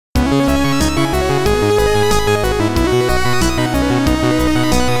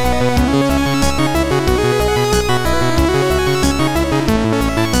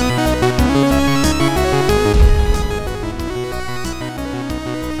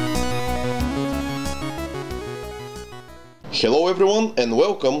Hello everyone and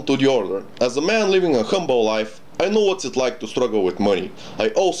welcome to The Order. As a man living a humble life, I know what it's like to struggle with money. I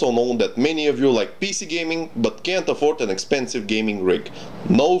also know that many of you like PC gaming but can't afford an expensive gaming rig.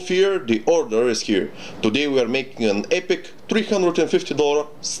 No fear, The Order is here. Today we are making an epic $350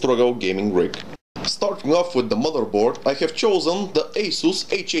 struggle gaming rig. Starting off with the motherboard, I have chosen the ASUS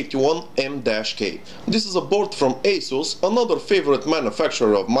H81M-K. This is a board from ASUS, another favorite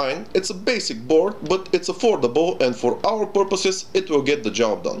manufacturer of mine. It's a basic board, but it's affordable, and for our purposes it will get the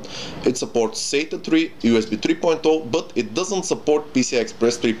job done. It supports SATA 3, USB 3.0, but it doesn't support PCI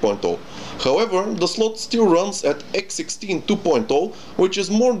Express 3.0. However, the slot still runs at X16 2.0, which is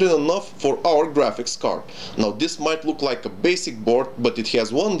more than enough for our graphics card. Now this might look like a basic board, but it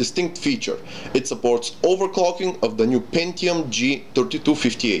has one distinct feature. It supports overclocking of the new Pentium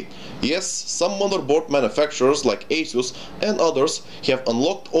G3258. Yes, some motherboard manufacturers like ASUS and others have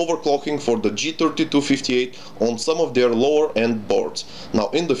unlocked overclocking for the G3258 on some of their lower end boards. Now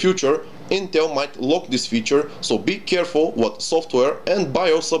in the future, Intel might lock this feature, so be careful what software and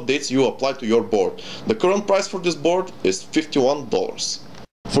BIOS updates you apply to your board. The current price for this board is $51.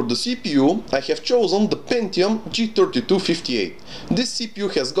 For the CPU, I have chosen the Pentium G3258. This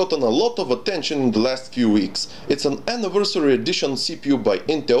CPU has gotten a lot of attention in the last few weeks. It's an anniversary edition CPU by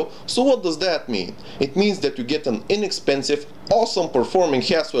Intel, so what does that mean? It means that you get an inexpensive, awesome performing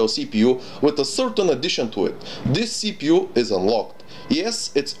Haswell CPU with a certain addition to it. This CPU is unlocked.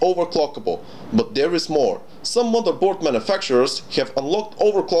 Yes, it's overclockable, but there is more. Some motherboard manufacturers have unlocked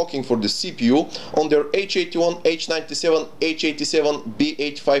overclocking for the CPU on their H81, H97, H87,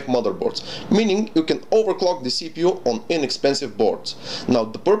 B85 motherboards, meaning you can overclock the CPU on inexpensive boards. Now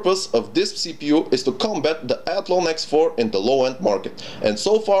the purpose of this CPU is to combat the Athlon X4 in the low-end market, and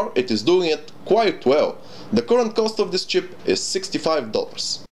so far it is doing it quite well. The current cost of this chip is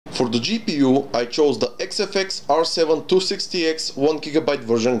 $65. For the GPU, I chose the XFX R7 260X 1GB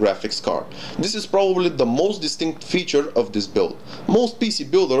version graphics card. This is probably the most distinct feature of this build. Most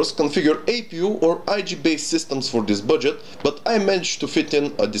PC builders configure APU or IG based systems for this budget, but I managed to fit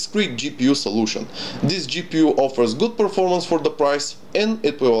in a discrete GPU solution. This GPU offers good performance for the price, and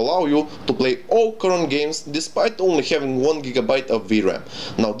it will allow you to play all current games despite only having 1GB of VRAM.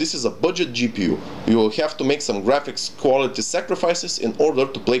 Now this is a budget GPU. You will have to make some graphics quality sacrifices in order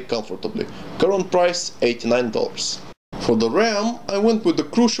to play comfortably. Current price $89. For the RAM, I went with the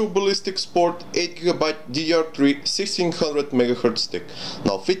Crucial Ballistic Sport 8GB DDR3 1600MHz stick.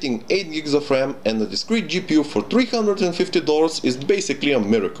 Now fitting 8GB of RAM and a discrete GPU for $350 is basically a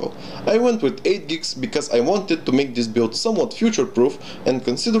miracle. I went with 8GB because I wanted to make this build somewhat future-proof, and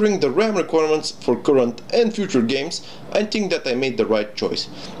considering the RAM requirements for current and future games, I think that I made the right choice.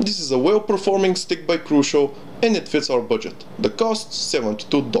 This is a well-performing stick by Crucial, and it fits our budget. The cost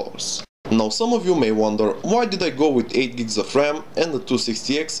 $72. Now some of you may wonder, why did I go with 8GB of RAM and the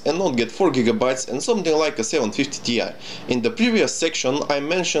 260X and not get 4GB and something like a 750 Ti? In the previous section I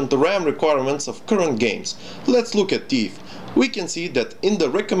mentioned the RAM requirements of current games. Let's look at TIFF. We can see that in the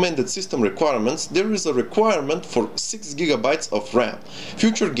recommended system requirements there is a requirement for 6GB of RAM.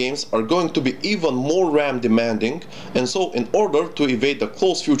 Future games are going to be even more RAM demanding, and so in order to evade a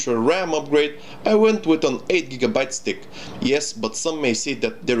close future RAM upgrade, I went with an 8GB stick. Yes, but some may say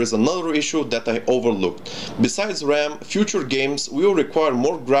that there is another issue that I overlooked. Besides RAM, future games will require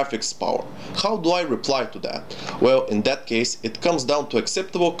more graphics power. How do I reply to that? Well, in that case, it comes down to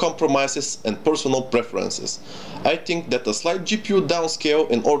acceptable compromises and personal preferences. I think that a slight GPU downscale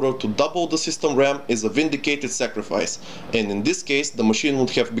in order to double the system RAM is a vindicated sacrifice, and in this case the machine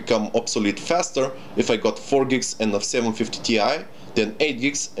would have become obsolete faster if I got 4GB and a 750 Ti than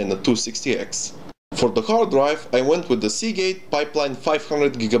 8GB and a 260X. For the hard drive, I went with the Seagate Pipeline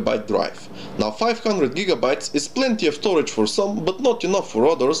 500GB drive. Now 500GB is plenty of storage for some, but not enough for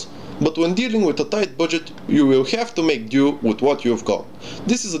others. But when dealing with a tight budget, you will have to make do with what you've got.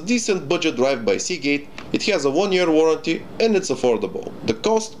 This is a decent budget drive by Seagate, it has a 1-year warranty and it's affordable. The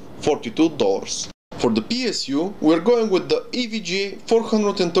cost $42. For the PSU, we're going with the EVGA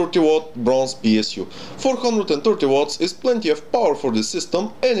 430W bronze PSU. 430 watts is plenty of power for the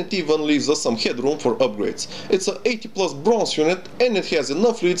system, and it even leaves us some headroom for upgrades. It's a 80+ bronze unit and it has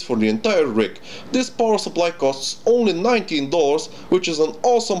enough leads for the entire rig. This power supply costs only $19, which is an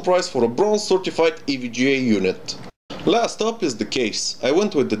awesome price for a bronze certified EVGA unit. Last up is the case. I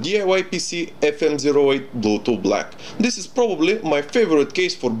went with the DIY PC FM08 Bluetooth Black. This is probably my favorite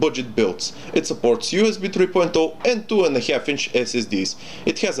case for budget builds. It supports USB 3.0 and 2.5-inch SSDs.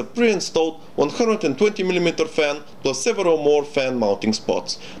 It has a pre-installed 120mm fan plus several more fan mounting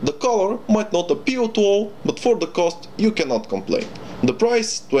spots. The color might not appeal to all, but for the cost you cannot complain. The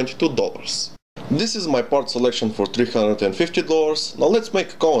price $22. This is my part selection for $350. Now let's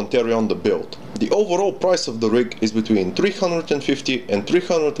make a commentary on the build. The overall price of the rig is between $350 and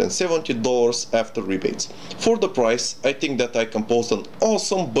 $370 after rebates. For the price, I think that I composed an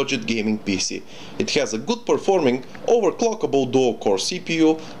awesome budget gaming PC. It has a good performing, overclockable dual-core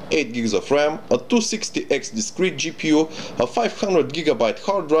CPU, 8 GB of RAM, a 260X discrete GPU, a 500GB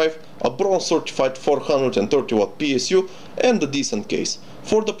hard drive, a bronze certified 430W PSU, and a decent case.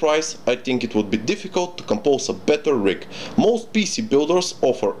 For the price, I think it would be difficult to compose a better rig. Most PC builders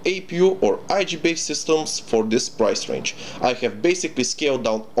offer APU or IG-based systems for this price range. I have basically scaled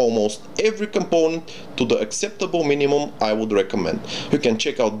down almost every component to the acceptable minimum I would recommend. You can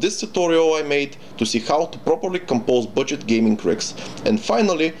check out this tutorial I made to see how to properly compose budget gaming rigs. And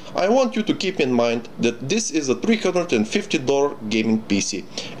finally, I want you to keep in mind that this is a $350 gaming PC.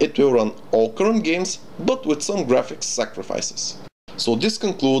 It will run all current games, but with some graphics sacrifices. So this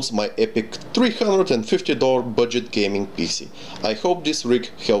concludes my epic $350 budget gaming PC. I hope this rig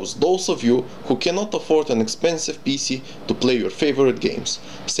helps those of you who cannot afford an expensive PC to play your favorite games.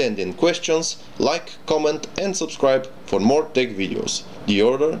 Send in questions, like, comment and subscribe for more tech videos. The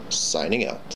Order signing out.